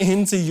enter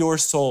into your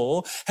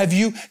soul? Have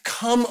you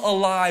come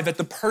alive at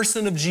the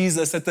person of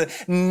Jesus, at the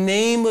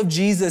name of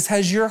Jesus?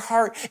 Has your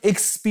heart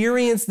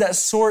experienced that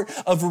sort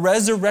of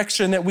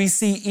resurrection that we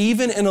see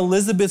even in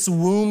Elizabeth's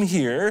womb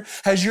here?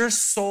 Has your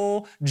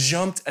soul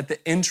jumped at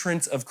the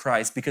entrance of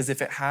Christ? Because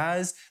if it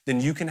has, then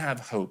you can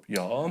have hope,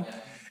 y'all.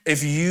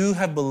 If you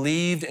have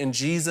believed in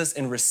Jesus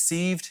and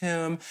received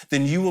him,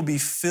 then you will be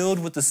filled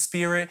with the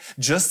Spirit,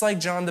 just like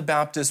John the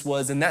Baptist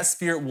was, and that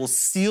Spirit will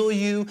seal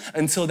you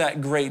until that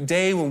great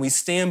day when we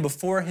stand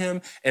before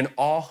him and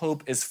all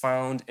hope is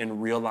found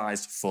and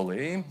realized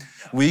fully.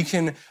 We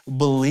can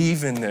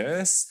believe in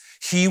this.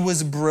 He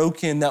was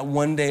broken that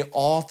one day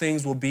all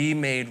things will be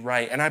made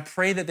right. And I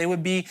pray that they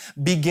would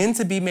begin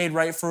to be made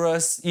right for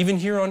us even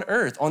here on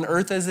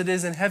earth as it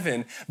is in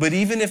heaven. But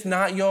even if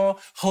not, y'all,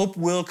 hope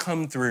will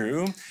come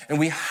through. And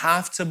we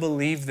have to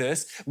believe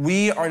this.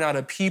 We are not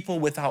a people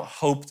without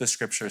hope, the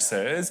scripture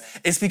says.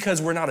 It's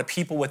because we're not a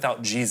people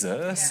without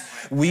Jesus.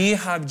 We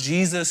have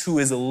Jesus who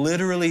is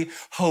literally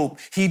hope.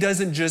 He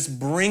doesn't just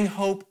bring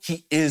hope,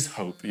 he is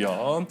hope,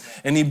 y'all.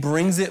 And he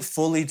brings it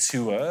fully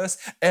to us.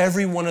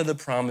 Every one of the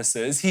promises.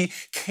 He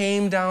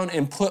came down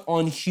and put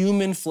on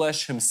human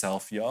flesh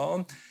himself,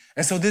 y'all.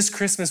 And so this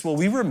Christmas, will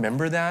we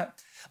remember that?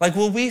 Like,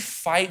 will we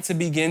fight to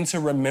begin to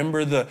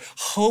remember the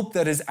hope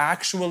that is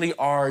actually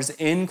ours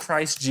in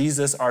Christ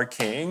Jesus, our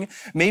King?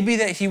 Maybe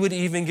that he would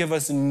even give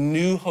us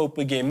new hope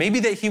again. Maybe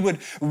that he would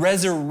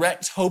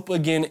resurrect hope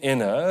again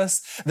in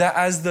us. That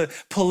as the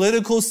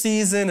political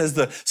season, as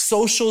the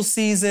social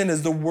season,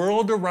 as the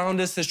world around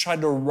us has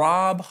tried to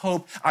rob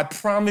hope, I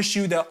promise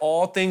you that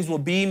all things will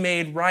be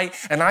made right.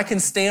 And I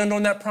can stand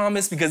on that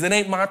promise because it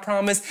ain't my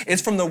promise.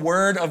 It's from the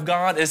word of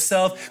God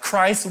itself.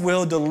 Christ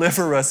will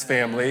deliver us,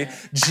 family.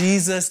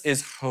 Jesus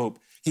is hope.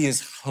 He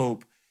is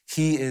hope.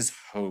 He is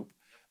hope.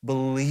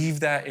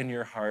 Believe that in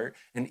your heart.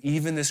 And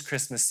even this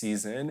Christmas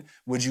season,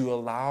 would you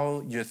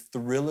allow your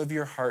thrill of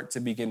your heart to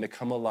begin to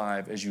come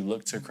alive as you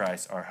look to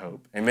Christ, our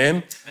hope?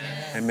 Amen?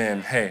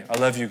 Amen. Hey, I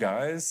love you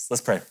guys.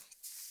 Let's pray.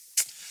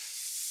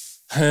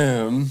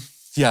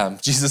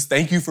 Jesus,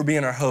 thank you for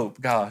being our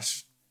hope.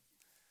 Gosh,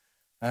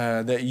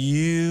 that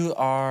you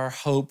are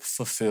hope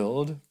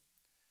fulfilled.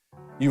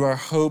 You are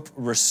hope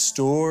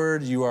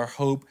restored. You are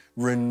hope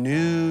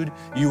renewed.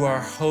 You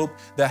are hope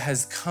that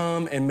has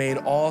come and made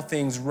all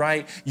things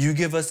right. You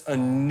give us a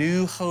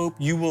new hope.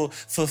 You will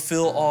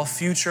fulfill all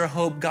future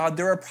hope. God,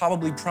 there are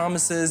probably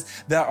promises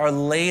that are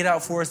laid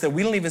out for us that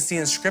we don't even see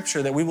in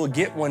Scripture that we will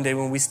get one day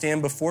when we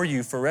stand before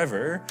you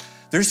forever.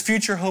 There's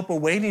future hope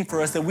awaiting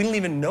for us that we don't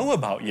even know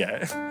about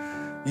yet.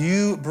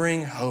 You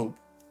bring hope.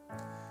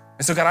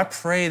 And so, God, I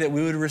pray that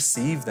we would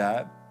receive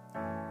that.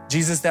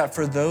 Jesus, that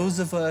for those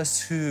of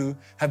us who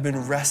have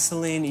been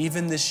wrestling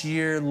even this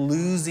year,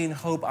 losing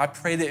hope, I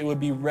pray that it would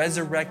be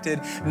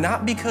resurrected,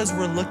 not because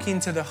we're looking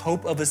to the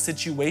hope of a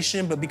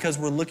situation, but because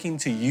we're looking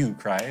to you,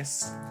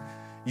 Christ,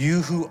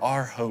 you who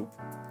are hope.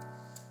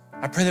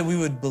 I pray that we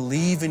would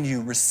believe in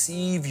you,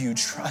 receive you,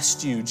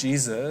 trust you,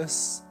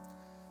 Jesus.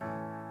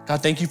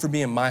 God, thank you for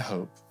being my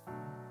hope.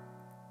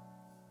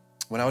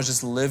 When I was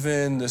just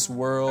living this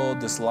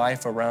world, this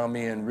life around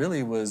me, and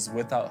really was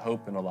without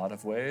hope in a lot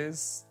of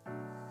ways,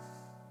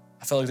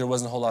 I felt like there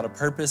wasn't a whole lot of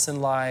purpose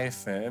in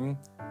life, and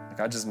like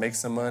I'd just make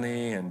some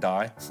money and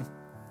die.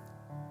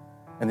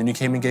 And then you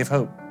came and gave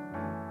hope.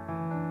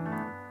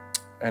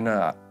 And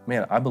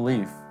man, I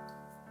believe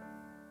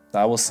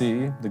that I will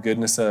see the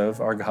goodness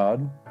of our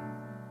God,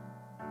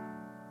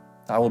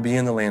 that I will be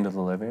in the land of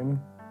the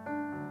living,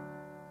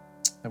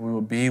 that we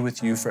will be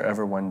with you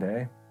forever one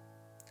day.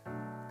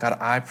 God,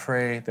 I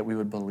pray that we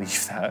would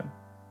believe that.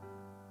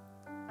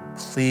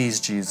 Please,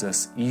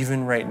 Jesus,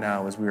 even right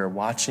now as we are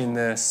watching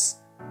this,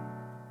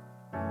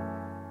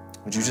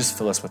 would you just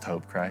fill us with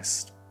hope,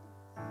 Christ?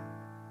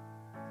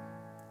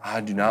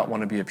 I do not want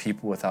to be a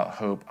people without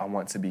hope. I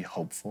want to be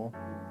hopeful.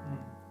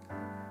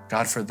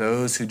 God, for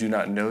those who do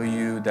not know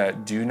you,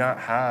 that do not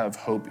have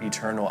hope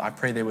eternal, I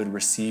pray they would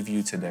receive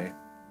you today.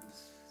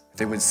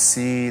 They would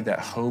see that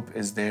hope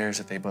is theirs,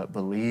 that they but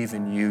believe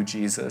in you,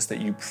 Jesus, that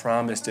you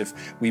promised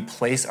if we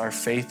place our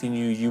faith in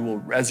you, you will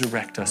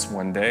resurrect us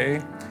one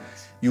day.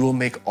 You will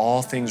make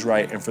all things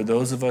right. And for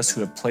those of us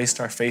who have placed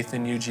our faith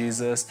in you,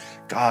 Jesus,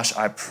 gosh,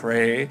 I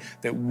pray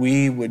that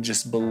we would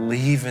just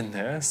believe in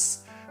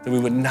this, that we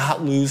would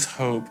not lose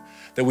hope,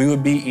 that we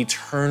would be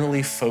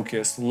eternally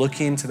focused,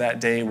 looking to that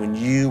day when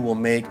you will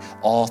make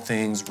all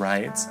things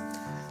right.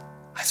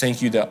 I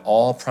thank you that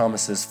all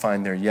promises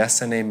find their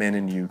yes and amen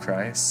in you,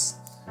 Christ.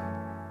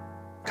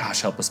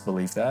 Gosh, help us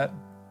believe that.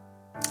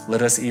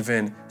 Let us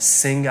even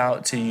sing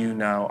out to you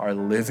now our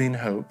living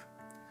hope,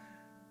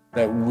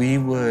 that we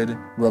would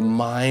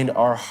remind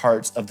our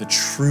hearts of the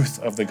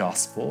truth of the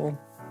gospel.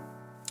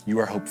 You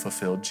are hope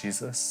fulfilled,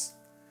 Jesus.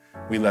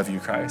 We love you,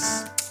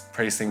 Christ.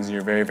 Praise things in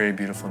your very, very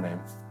beautiful name.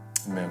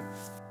 Amen.